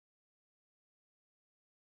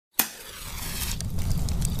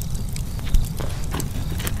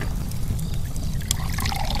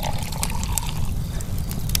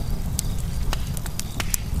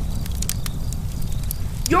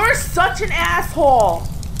You're such an asshole!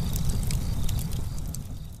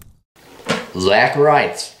 Zach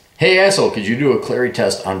writes, "Hey asshole, could you do a Clarey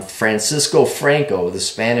test on Francisco Franco, the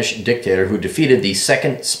Spanish dictator who defeated the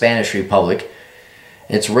Second Spanish Republic,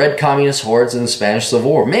 its red communist hordes in the Spanish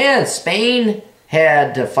Civil War?" Man, Spain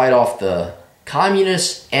had to fight off the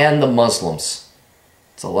communists and the Muslims.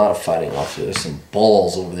 It's a lot of fighting off. There's some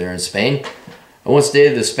balls over there in Spain. I once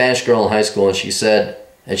dated a Spanish girl in high school, and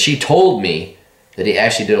she told me that he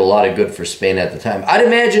actually did a lot of good for Spain at the time. I'd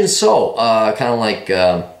imagine so. Kind of like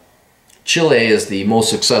Chile is the most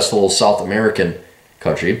successful South American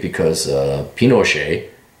country because Pinochet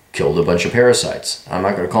killed a bunch of parasites. I'm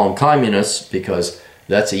not going to call them communists because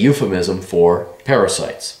that's a euphemism for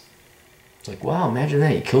parasites. It's like, wow, imagine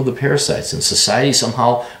that. You killed the parasites and society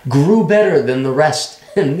somehow grew better than the rest.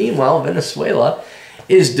 And meanwhile, Venezuela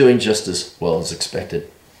is doing just as well as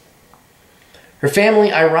expected. Her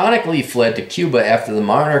family ironically fled to Cuba after the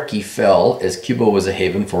monarchy fell, as Cuba was a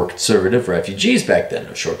haven for conservative refugees back then.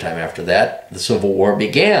 A short time after that, the Civil War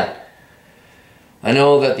began. I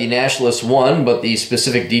know that the nationalists won, but the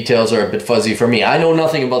specific details are a bit fuzzy for me. I know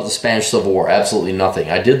nothing about the Spanish Civil War, absolutely nothing.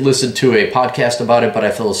 I did listen to a podcast about it, but I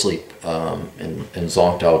fell asleep and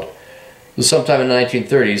zonked out. It was sometime in the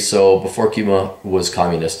 1930s, so before Cuba was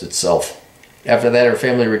communist itself. After that, her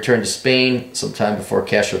family returned to Spain sometime before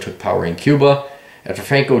Castro took power in Cuba. After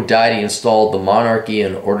Franco died, he installed the monarchy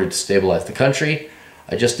in order to stabilize the country.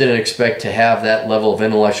 I just didn't expect to have that level of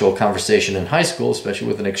intellectual conversation in high school, especially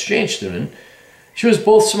with an exchange student. She was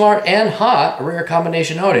both smart and hot, a rare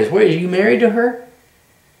combination nowadays. Wait, are you married to her?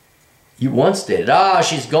 You once dated. Ah,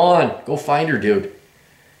 she's gone. Go find her, dude.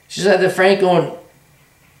 She said that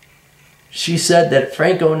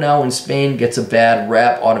Franco now in Spain gets a bad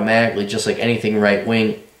rap automatically, just like anything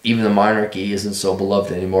right-wing. Even the monarchy isn't so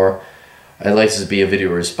beloved anymore. I'd like this to be a video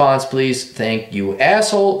response, please. Thank you,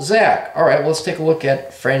 asshole Zach. All right, well, let's take a look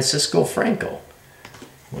at Francisco Franco.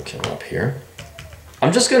 Look him up here.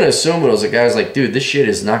 I'm just going to assume it was a guy who's like, dude, this shit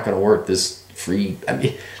is not going to work. This free... I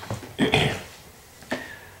mean...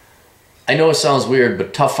 I know it sounds weird,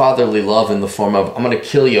 but tough fatherly love in the form of, I'm going to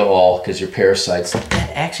kill you all because you're parasites, that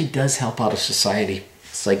actually does help out a society.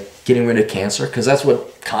 It's like getting rid of cancer, because that's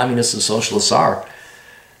what communists and socialists are.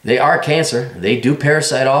 They are cancer. They do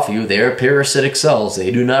parasite off you. They are parasitic cells. They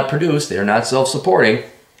do not produce. They are not self-supporting.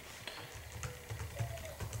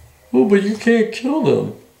 Oh, but you can't kill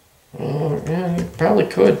them. Yeah, you probably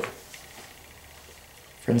could.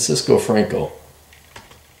 Francisco Franco.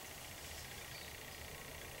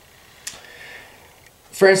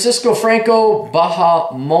 Francisco Franco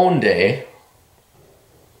Bahamonde,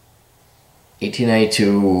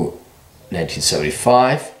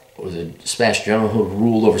 1892-1975, was a Spanish general who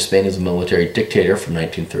ruled over Spain as a military dictator from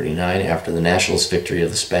 1939 after the nationalist victory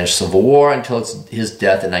of the Spanish Civil War until his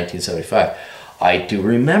death in 1975. I do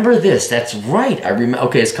remember this. That's right.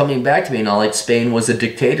 Okay, it's coming back to me now. Like Spain was a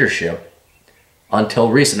dictatorship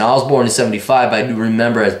until recent. I was born in 75, but I do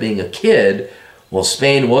remember as being a kid. Well,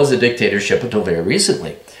 Spain was a dictatorship until very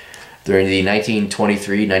recently. During the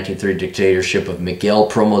 1923-1930 dictatorship of Miguel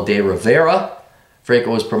Primo de Rivera,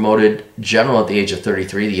 Franco was promoted general at the age of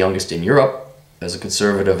 33, the youngest in Europe. As a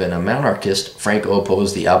conservative and a monarchist, Franco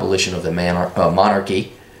opposed the abolition of the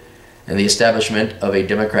monarchy and the establishment of a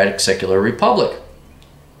democratic secular republic.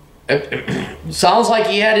 Sounds like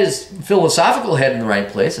he had his philosophical head in the right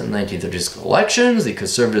place. In the 1930s elections, the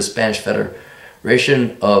conservative Spanish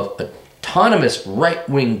Federation of Autonomous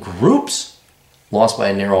right-wing groups lost by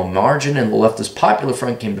a narrow margin, and the leftist Popular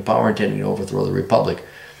Front came to power intending to overthrow the republic.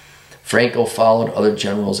 Franco followed other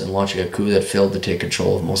generals in launching a coup that failed to take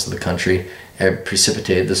control of most of the country and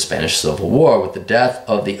precipitated the Spanish Civil War. With the death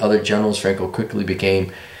of the other generals, Franco quickly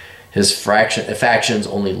became his faction's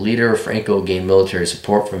only leader. Franco gained military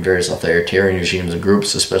support from various authoritarian regimes and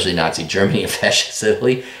groups, especially Nazi Germany and Fascist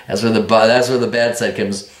Italy. That's where the bad side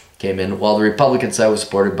came in, while the Republican side was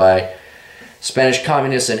supported by Spanish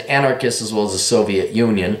communists and anarchists, as well as the Soviet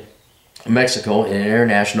Union, Mexico, and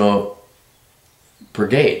international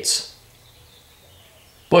brigades.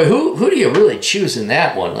 Boy, who do you really choose in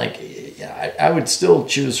that one? Like, yeah, I would still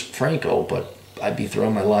choose Franco, but I'd be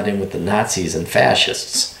throwing my lot in with the Nazis and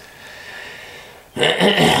fascists.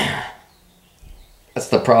 That's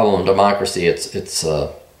the problem in democracy. It's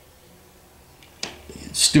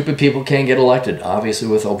stupid people can't get elected, obviously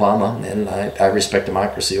with Obama, and I respect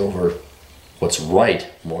democracy over what's right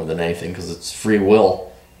more than anything because it's free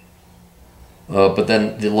will. But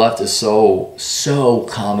then the left is so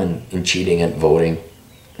common in cheating and voting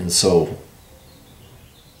and so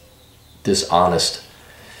dishonest.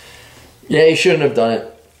 Yeah, he shouldn't have done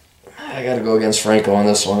it. I got to go against Franco on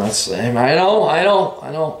this one. I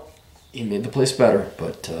know. He made the place better,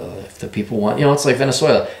 but if the people want, it's like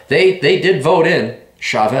Venezuela. They did vote in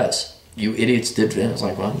Chavez. You idiots did. It's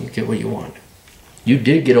like, well, you get what you want. You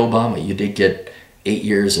did get Obama. You did get 8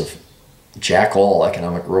 years of jack-all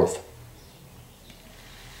economic growth.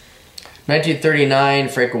 1939,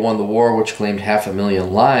 Franco won the war, which claimed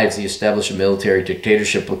 500,000 lives. He established a military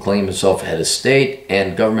dictatorship, proclaimed himself head of state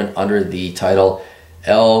and government under the title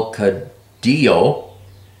El Caudillo.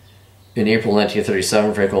 In April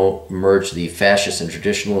 1937, Franco merged the fascist and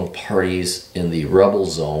traditional parties in the rebel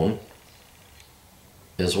zone,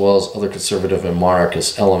 as well as other conservative and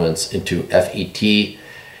monarchist elements, into FET,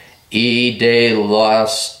 E de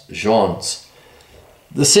los Jones.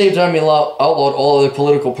 At the same time, he outlawed all other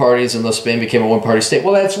political parties, and thus Spain became a one-party state.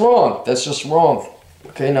 Well, that's wrong. That's just wrong.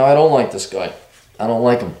 Okay, now I don't like this guy. I don't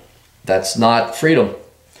like him. That's not freedom.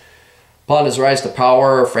 Upon his rise to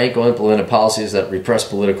power, Franco implemented policies that repressed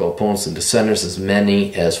political opponents and dissenters, as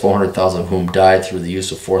many as 400,000 of whom died through the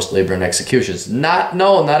use of forced labor and executions. Not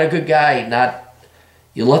a good guy.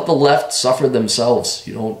 You let the left suffer themselves.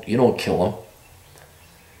 You don't kill them.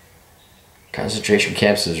 Concentration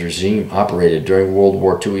camps as regime operated. During World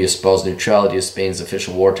War II, he espoused neutrality as Spain's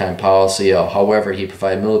official wartime policy. However, he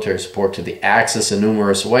provided military support to the Axis in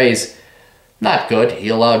numerous ways. Not good. He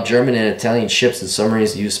allowed German and Italian ships and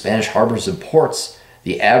submarines to use Spanish harbors and ports.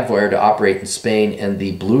 The Abwehr to operate in Spain, and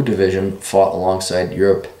the Blue Division fought alongside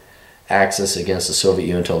Europe Axis against the Soviet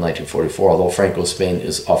Union until 1944. Although Franco's Spain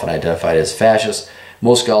is often identified as fascist,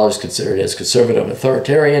 most scholars consider it as conservative and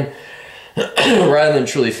authoritarian rather than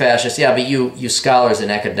truly fascist. Yeah, but you scholars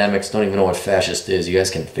and academics don't even know what fascist is. You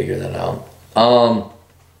guys can figure that out.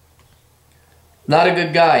 Not a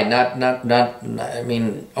good guy. I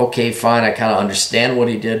mean, okay, fine. I kind of understand what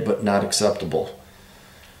he did, but not acceptable.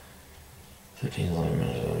 I'm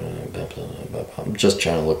just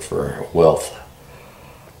trying to look for wealth.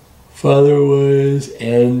 Father was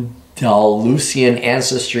Andalusian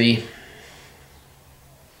ancestry.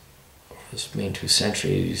 His main 2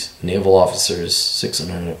 centuries. Naval officers,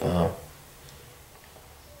 600.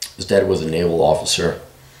 His dad was a naval officer.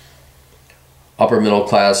 Upper middle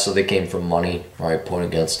class, so they came from money. Right, point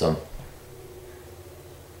against them.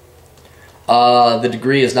 The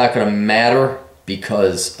degree is not going to matter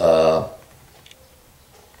because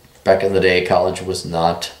back in the day, college was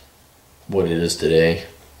not what it is today.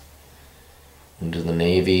 Into the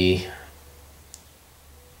Navy.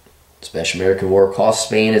 Spanish-American War cost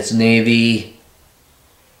Spain its navy.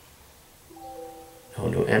 No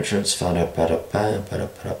new entrance. Found out.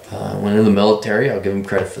 Went in the military. I'll give him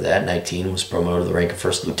credit for that. 19 was promoted to the rank of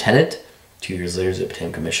first lieutenant. 2 years later, he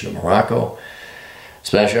obtained commission in Morocco.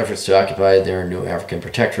 Spanish efforts to occupy their new African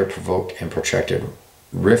protectorate provoked and protracted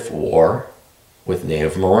rift war with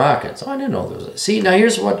native Moroccans. Oh, I didn't know there was a... See, now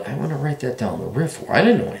here's what... I want to write that down. The rift war. I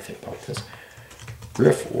didn't know anything about this.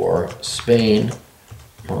 Rift war, Spain,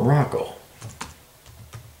 Morocco.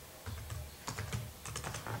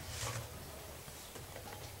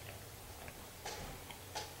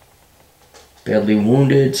 Badly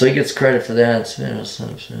wounded, so he gets credit for that.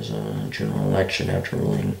 General election after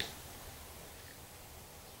ruling.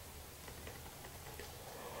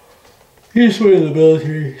 He's went in the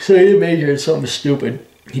military, so he majored in something stupid.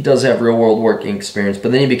 He does have real world working experience,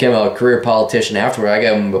 but then he became a career politician afterward. I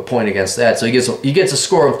gave him a point against that, so he gets a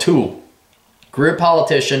score of 2. Career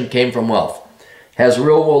politician, came from wealth. Has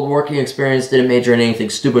real world working experience, didn't major in anything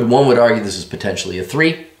stupid. One would argue this is potentially a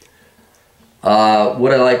 3.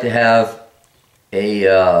 Would I like to have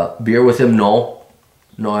a beer with him? No.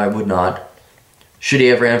 No, I would not. Should he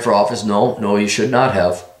have ran for office? No. No, he should not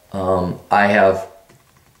have. I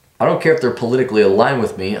don't care if they're politically aligned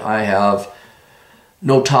with me. I have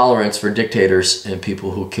no tolerance for dictators and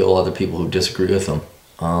people who kill other people who disagree with them.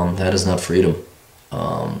 That is not freedom.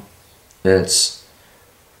 It's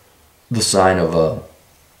the sign of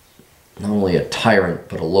not only a tyrant,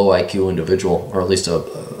 but a low IQ individual, or at least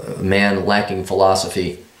a man lacking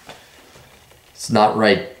philosophy. It's not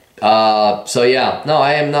right. So yeah, no,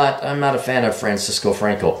 I'm not a fan of Francisco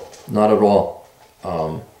Franco. Not at all.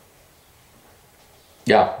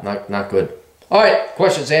 Yeah, not good. All right,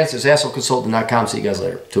 questions, answers, assholeconsultant.com. See you guys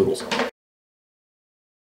later. Toodles.